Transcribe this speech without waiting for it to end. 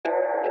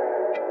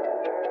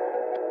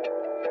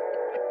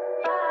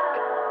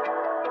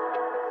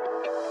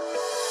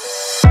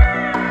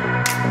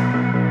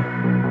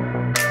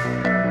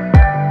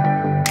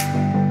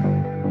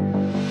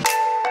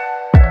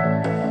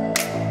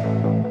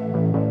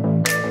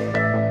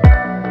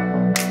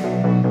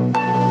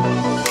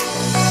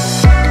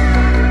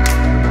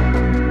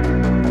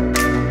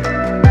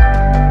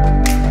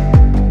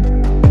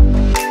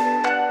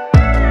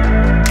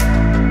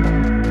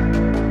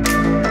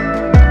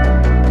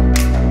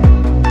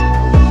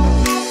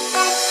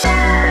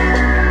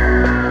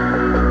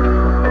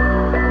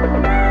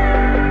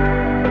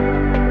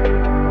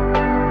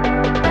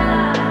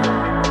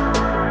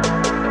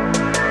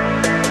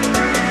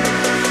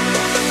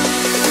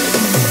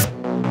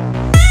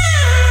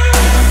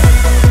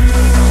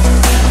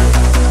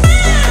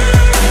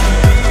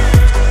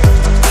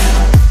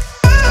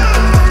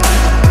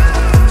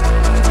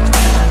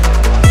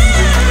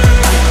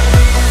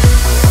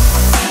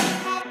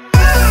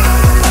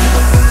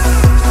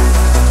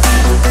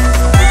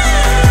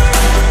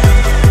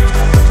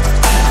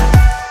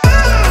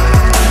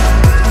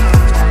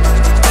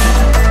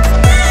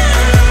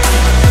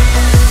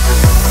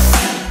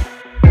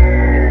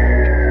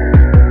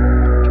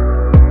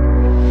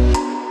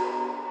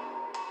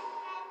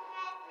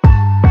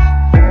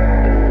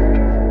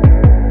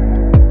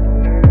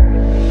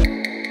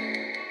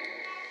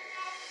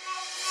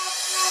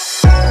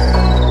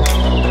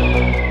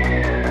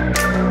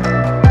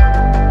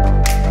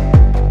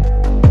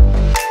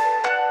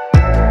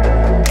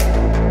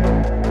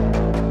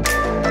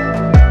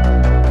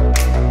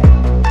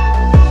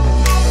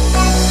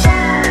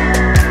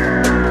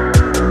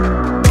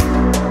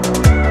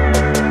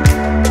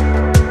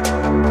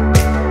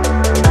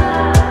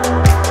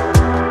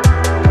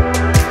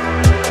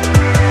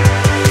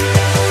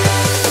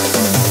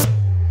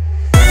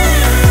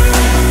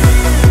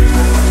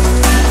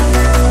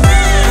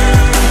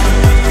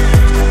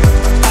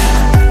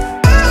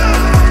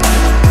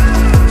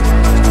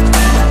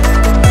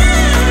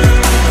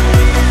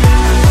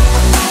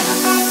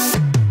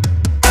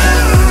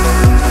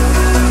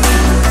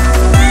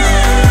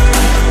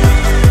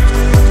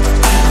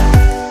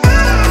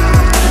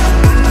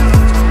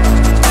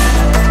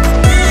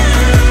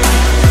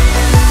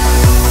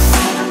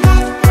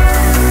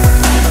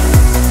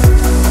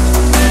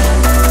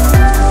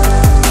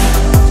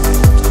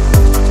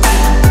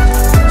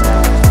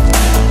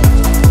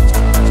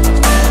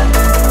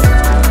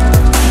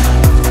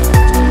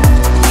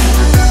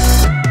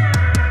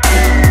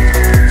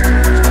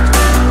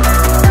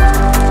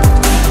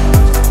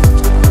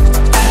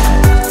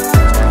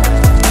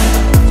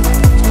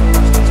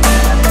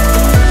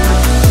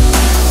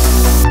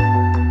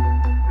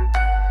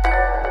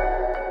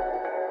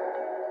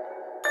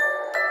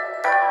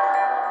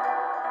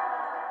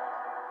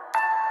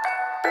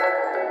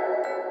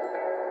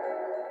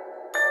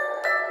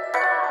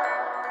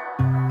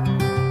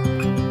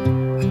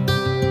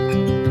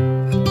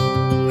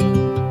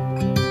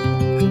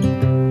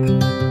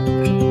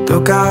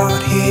Look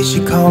out, here she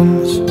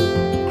comes,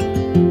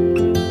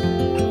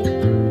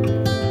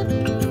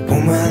 the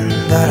woman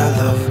that I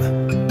love.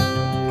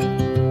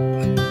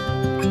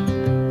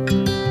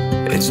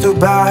 It's too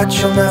bad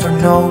she'll never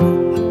know.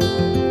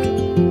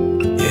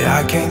 Yeah,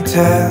 I can't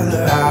tell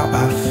her how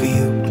I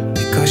feel,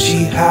 because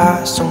she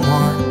has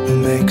someone who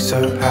makes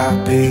her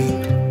happy.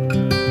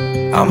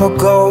 I'm a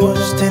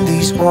ghost in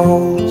these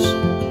walls,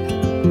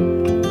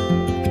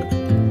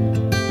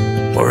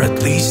 or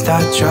at least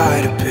I try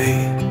to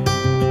be.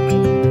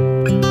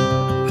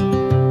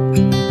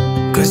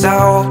 'Cause I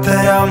hope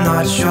that I'm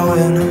not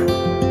showing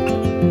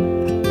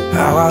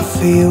how I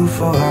feel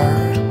for her,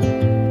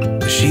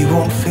 but she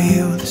won't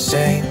feel the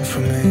same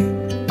for me.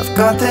 I've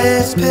got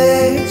this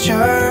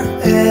picture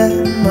in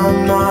my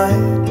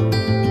mind.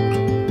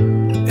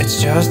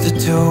 It's just the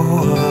two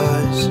of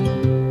us,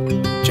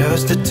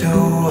 just the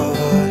two of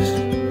us.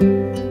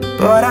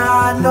 But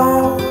I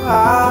know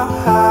I'll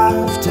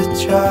have to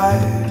try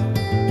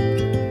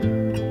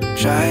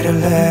to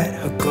let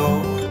her go,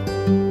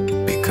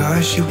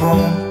 because she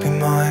won't be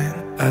mine.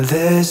 I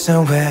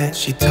listen when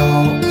she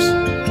talks,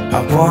 I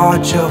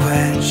watch her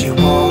when she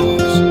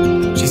walks.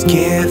 She's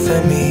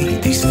giving me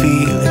these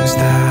feelings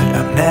that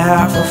I've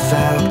never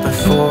felt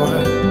before,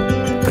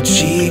 but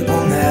she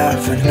will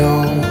never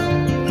know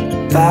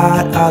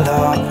that I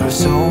love her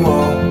so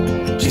well.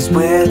 She's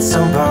with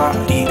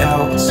somebody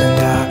else and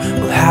I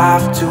will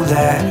have to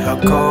let her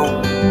go.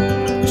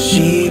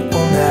 She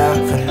will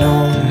never know,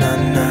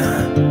 nah-nah,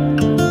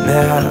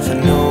 never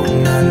know,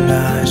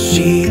 nah-nah.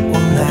 She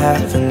will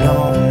never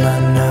know,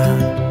 nah-nah,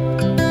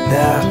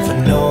 never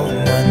know,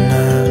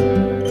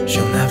 nah-nah.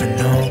 She'll never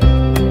know.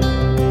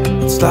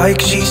 It's like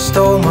she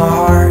stole my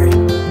heart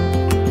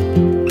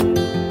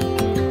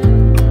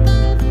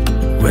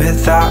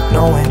without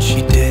knowing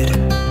she did.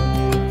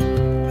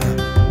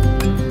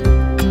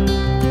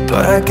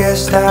 But I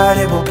guess that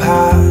it will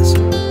pass.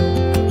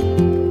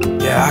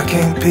 Yeah, I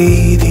can't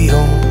be the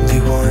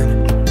only one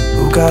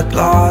who got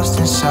lost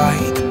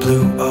inside the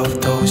blue of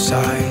those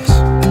eyes.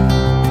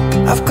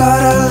 I've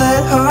gotta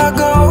let her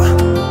go,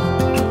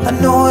 I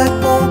know it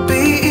won't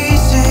be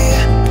easy.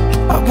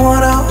 I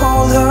wanna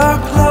hold her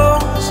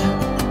close,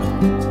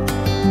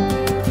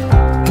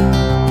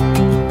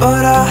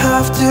 but I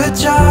have to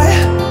try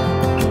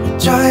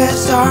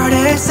as hard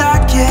as I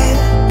can,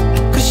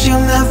 'cause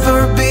she'll never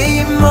be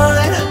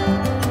mine.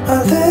 I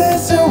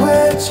listen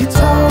when she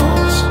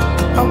talks,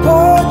 I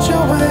watch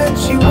her when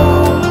she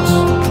walks.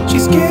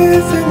 She's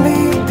giving me